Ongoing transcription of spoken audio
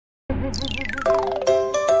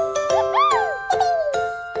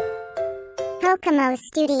Cocomo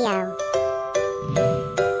Studio.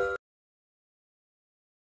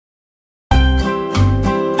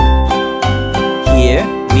 Here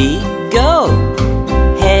we go.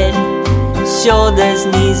 Head, shoulders,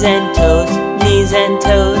 knees and toes, knees and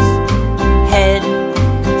toes. Head,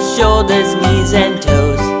 shoulders, knees and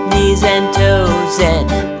toes, knees and toes.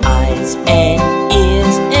 And eyes and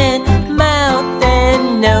ears and mouth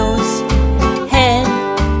and nose. Head,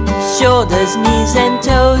 shoulders, knees and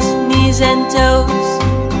toes, knees and toes.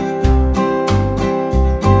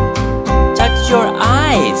 Touch your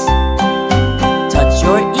eyes. Touch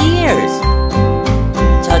your ears.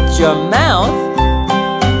 Touch your mouth.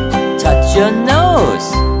 Touch your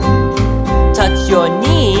nose. Touch your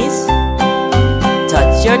knees.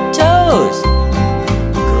 Touch your toes.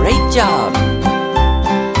 Great job!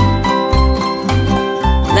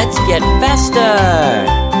 Let's get faster.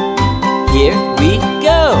 Here we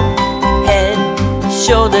go. Head,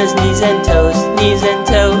 shoulders, knees and toes, knees and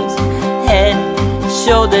toes. Head,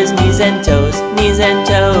 shoulders, knees and toes, knees and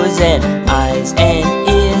toes. And eyes and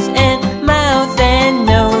ears and mouth and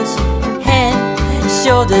nose. Head,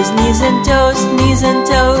 shoulders, knees and toes, knees and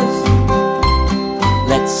toes.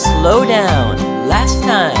 Let's slow down. Last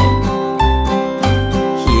time.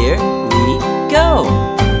 Here we go.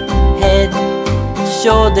 Head,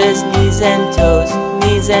 shoulders, knees and toes,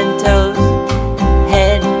 knees and toes.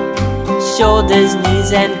 Head, shoulders,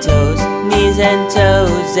 knees and toes, knees and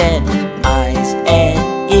toes. And eyes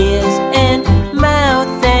and ears and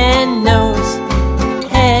mouth and nose.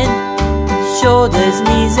 Head, shoulders,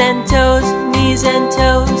 knees and toes, knees and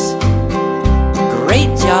toes.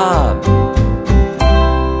 Great job!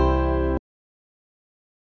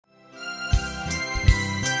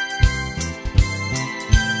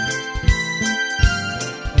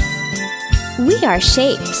 We are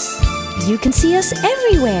shapes. You can see us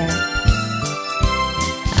everywhere.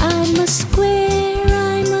 I'm a square,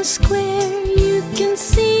 you can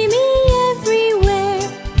see me everywhere.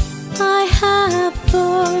 I have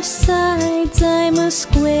 4 sides. I'm a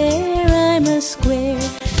square, I'm a square.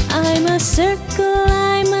 I'm a circle,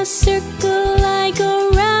 I go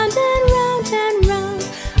round and round and round.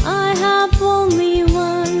 I have only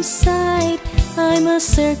 1 side. I'm a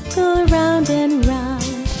circle, round and round.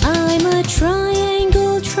 I'm a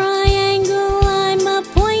triangle, I'm a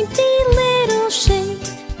pointy little shape.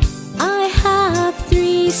 I have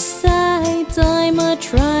 3 sides. I'm a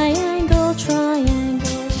triangle.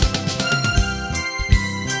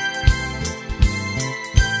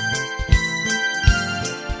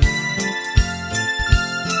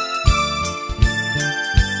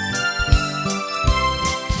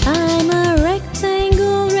 I'm a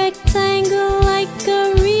rectangle, like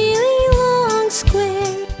a really long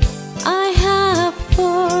square. I have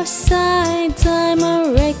 4 sides. I'm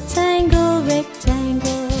a rectangle.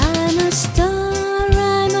 I'm a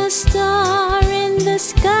star in the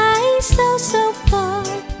sky, so far.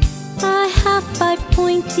 I have 5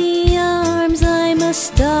 pointy arms. I'm a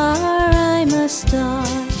star. I'm a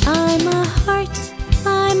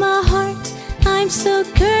heart. I'm so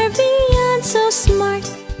curvy and so smart.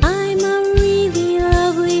 I'm a really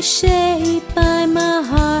lovely shape. I'm a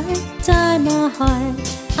heart. I'm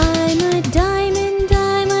a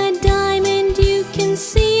diamond, you can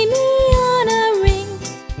see me on a ring.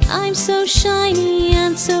 I'm so shiny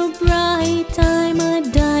and so bright. I'm a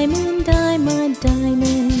diamond.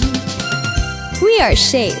 We are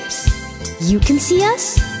shapes. You can see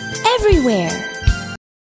us everywhere.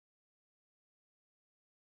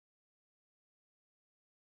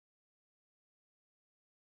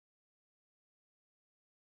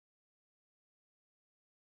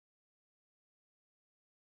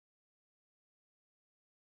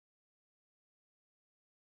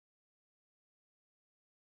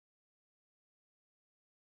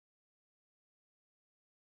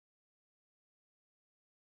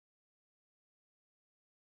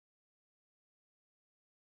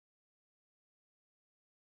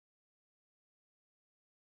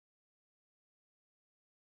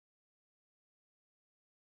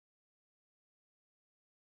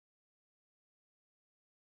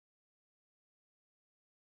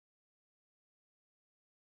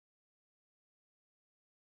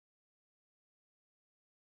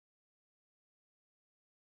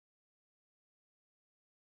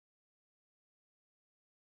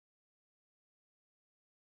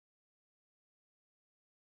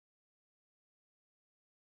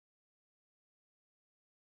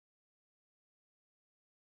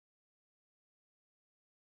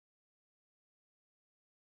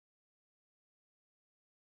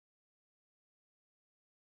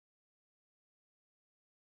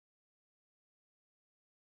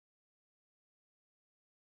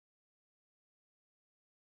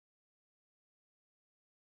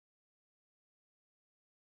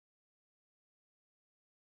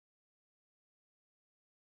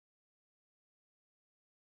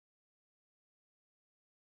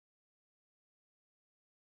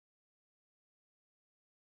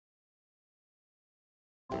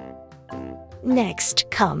 Next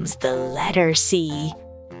comes the letter C.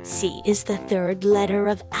 C is the third letter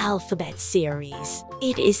of alphabet series.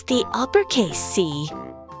 It is the uppercase C,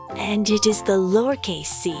 and it is the lowercase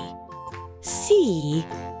c. C.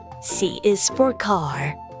 C is for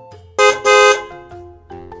car.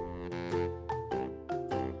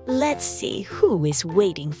 Let's see who is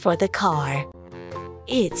waiting for the car.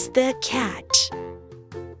 It's the cat.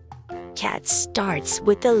 Cat starts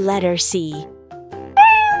with the letter C.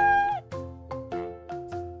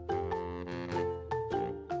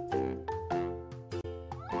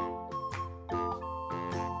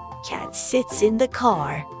 Cat sits in the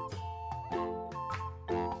car.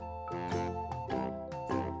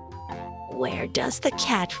 Where does the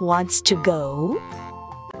cat wants to go?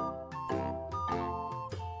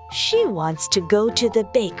 She wants to go to the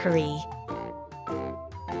bakery.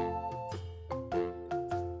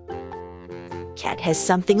 Cat has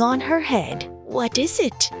something on her head. What is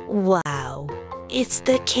it? Wow, it's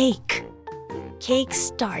the cake. Cake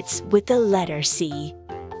starts with the letter C.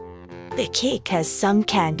 The cake has some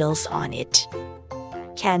candles on it.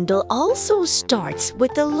 Candle also starts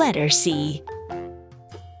with the letter C.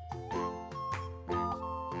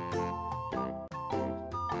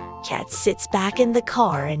 Cat sits back in the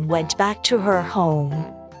car and went back to her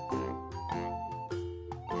home.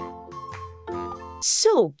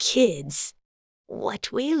 So, kids,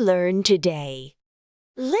 what we learned today.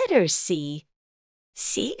 Letter C.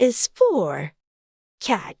 C is for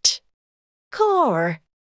cat, car,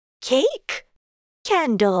 cake,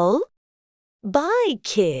 candle. Bye,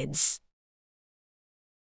 kids.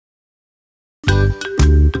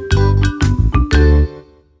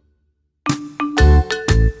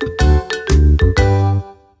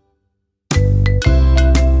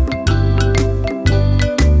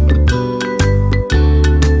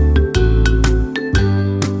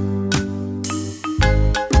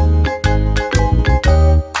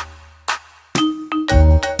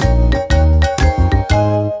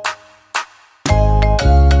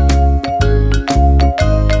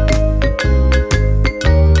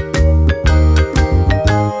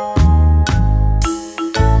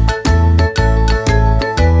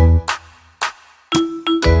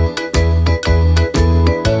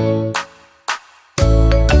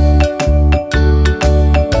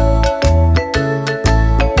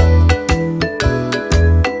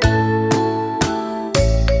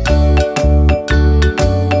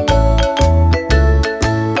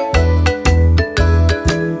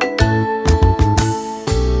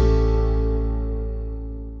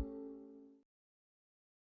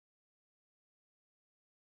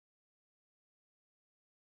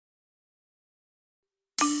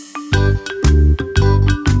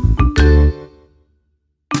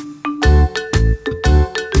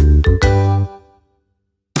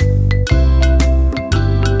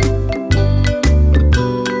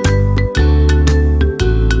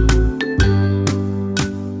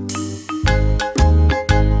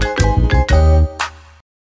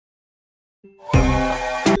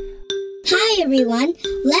 Hi everyone,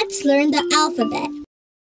 let's learn the alphabet.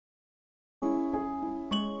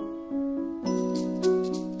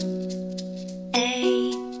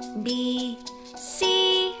 A, B,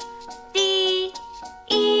 C, D,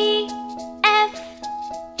 E, F,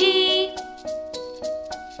 G,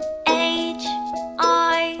 H,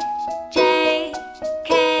 I, J,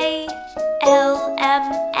 K, L,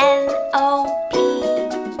 M, N, O, P,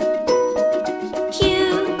 Q,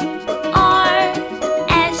 R,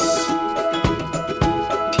 S,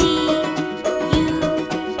 T, U,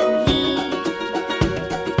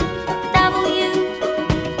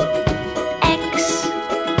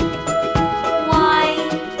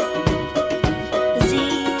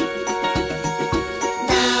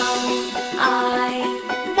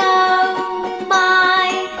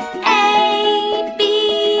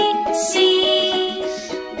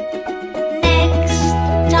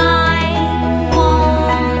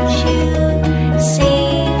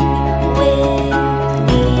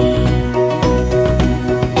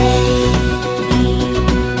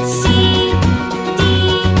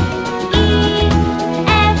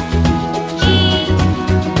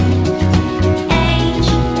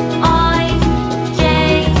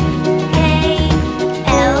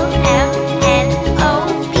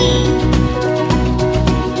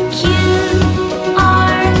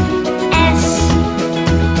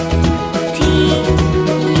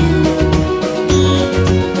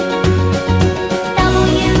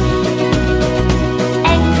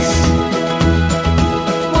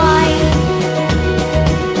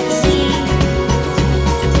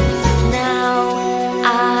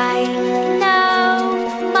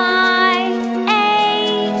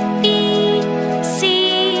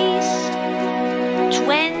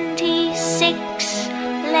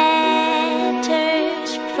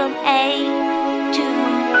 A to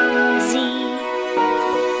Z.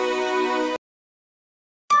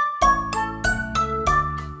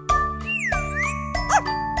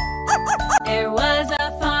 There was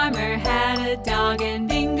a farmer had a dog, and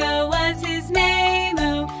Bingo was his name.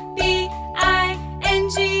 Oh,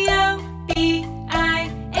 B-I-N-G-O,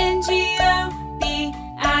 B-I-N-G-O,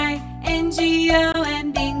 B-I-N-G-O,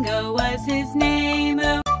 and Bingo was his name.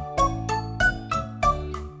 Oh,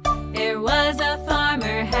 there was a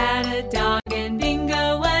farmer had a dog, and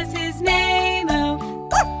Bingo was his name. Oh,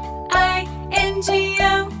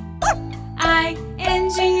 I-N-G-O,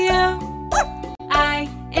 I-N-G-O,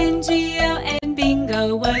 I-N-G-O, and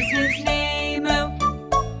Bingo was his name. Oh,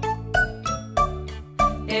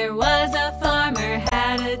 there was a farmer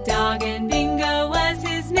had a dog, and Bingo was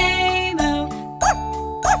his name. Oh,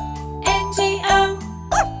 N-G-O,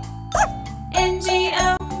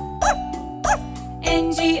 N-G-O,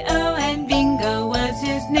 N-G-O, and Bingo was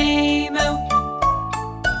his name. Oh,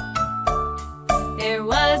 there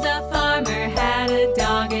was a farmer had a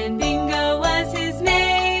dog, and Bingo was his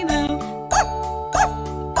name. Oh,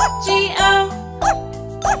 G-O,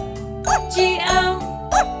 G-O,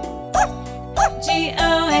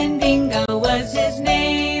 G-O, and Bingo was his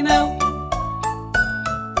name. Oh,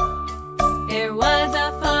 there was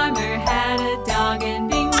a farmer had a dog, and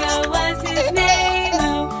Bingo was his name.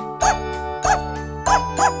 Oh, oh,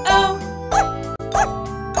 oh,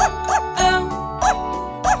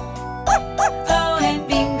 oh, and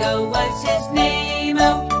Bingo was his name.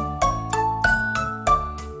 Oh,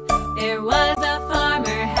 there was a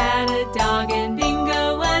farmer had a dog, and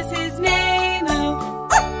Bingo was his name. Oh,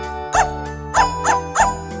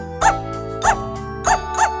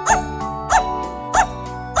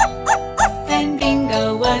 and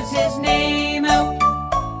Bingo was his name. Oh,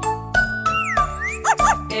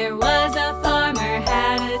 there was a farmer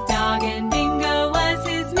had a dog, and Bingo was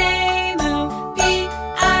his name. Oh,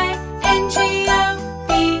 B-I-N-G-O,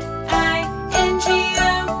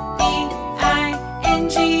 B-I-N-G-O,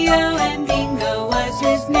 B-I-N-G-O, and Bingo was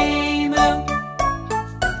his name. Oh,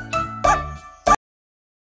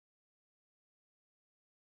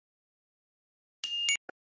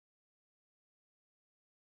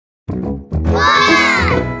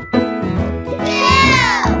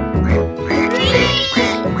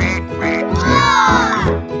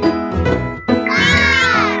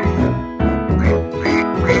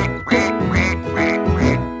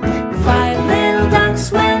 five little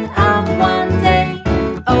ducks went out one day,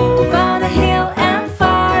 over the hill and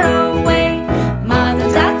far away.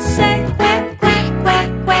 Mother duck said quack, quack, quack,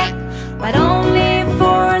 quack, but only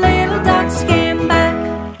four little ducks came back.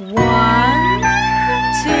 One,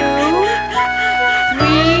 two,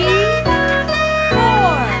 three,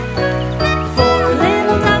 four. Four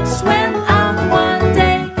little ducks went out one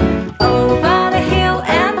day, over the hill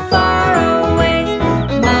and far away.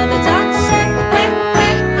 Mother duck said quack,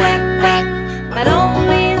 quack, quack, quack, but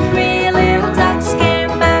only three little ducks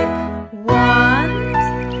came back. One,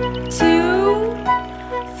 two,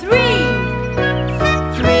 three.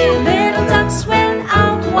 Three little ducks went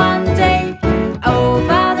out one day,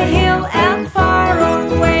 over the hill and far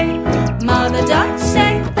away. Mother duck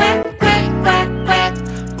said quack, quack, quack, quack,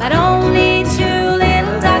 but only two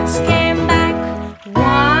little ducks came back.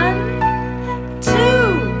 One,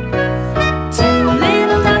 two. Two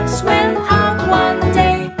little ducks went out one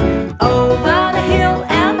day, over the hill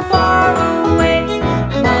and far away.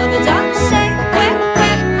 Mother duck said quack,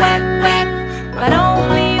 quack, quack, quack, but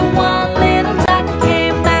only one little duck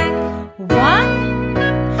came back.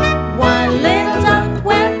 One little duck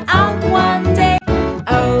went out one day,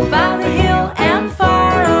 over the hill and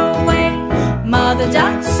far away. Mother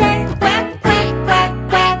duck said quack, quack, quack,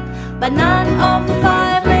 quack, but none of the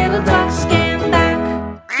five little ducks came back.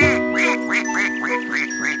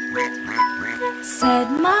 Said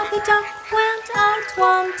Mother duck went out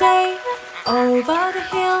one day, over the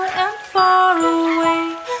hill and far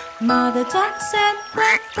away. Mother duck said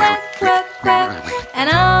quack, quack, quack, quack, and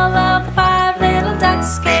all of the five little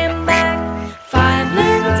ducks came back. Five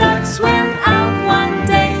little ducks went out one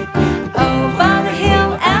day, over the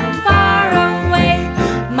hill and far away.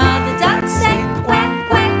 Mother duck said quack,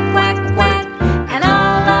 quack, quack, quack, and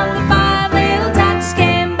all of the five little ducks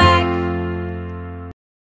came back.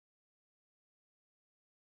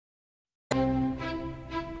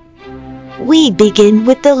 We begin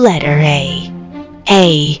with the letter A.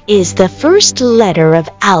 A is the first letter of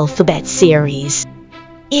alphabet series.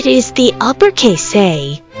 It is the uppercase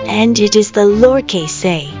A, and it is the lowercase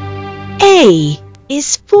a. A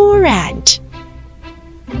is for ant.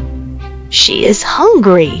 She is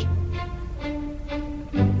hungry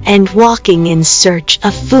and walking in search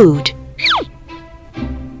of food.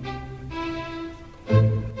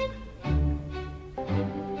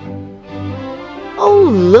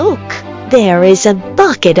 look, there is a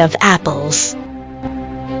bucket of apples.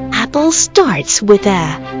 Apple starts with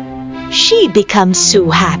a. She becomes so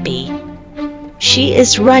happy. She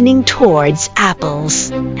is running towards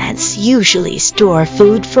apples. Ants usually store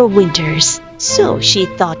food for winters, so she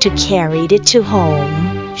thought to carry it to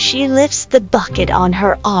home. She lifts the bucket on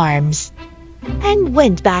her arms and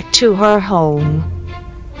went back to her home.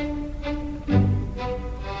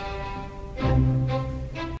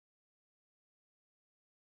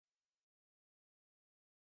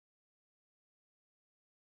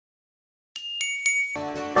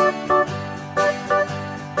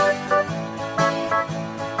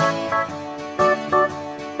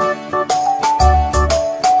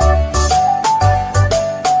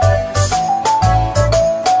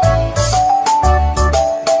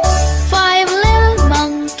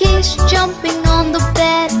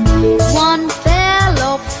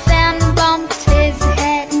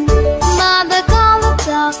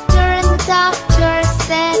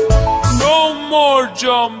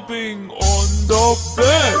 Jumping on the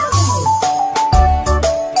bed.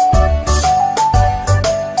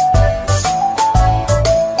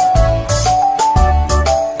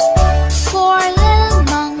 Four little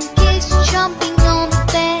monkeys jumping on the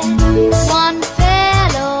bed. One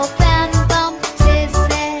fell off and bumped his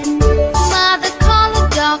head. Mother called the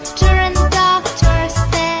doctor and the doctor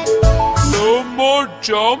said, no more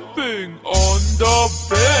jumping on the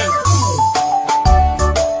bed.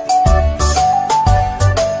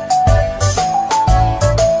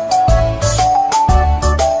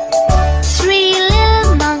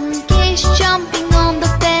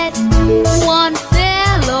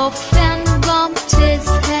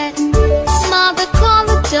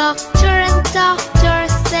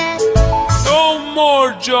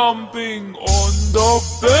 Jumping on the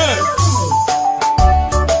bed.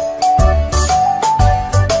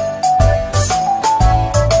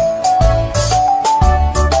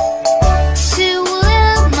 Two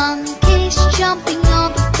little monkeys jumping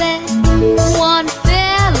on the bed. One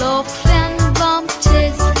fell off and bumped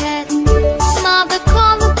his head. Mother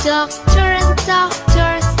called the doctor and the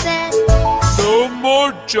doctor said, no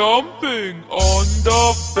more jumping on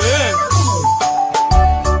the bed.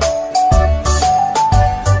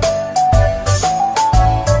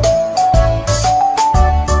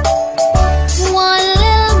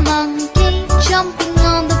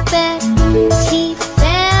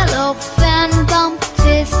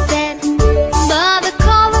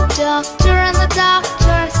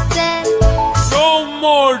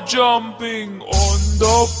 Jumping on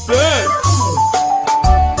the bed.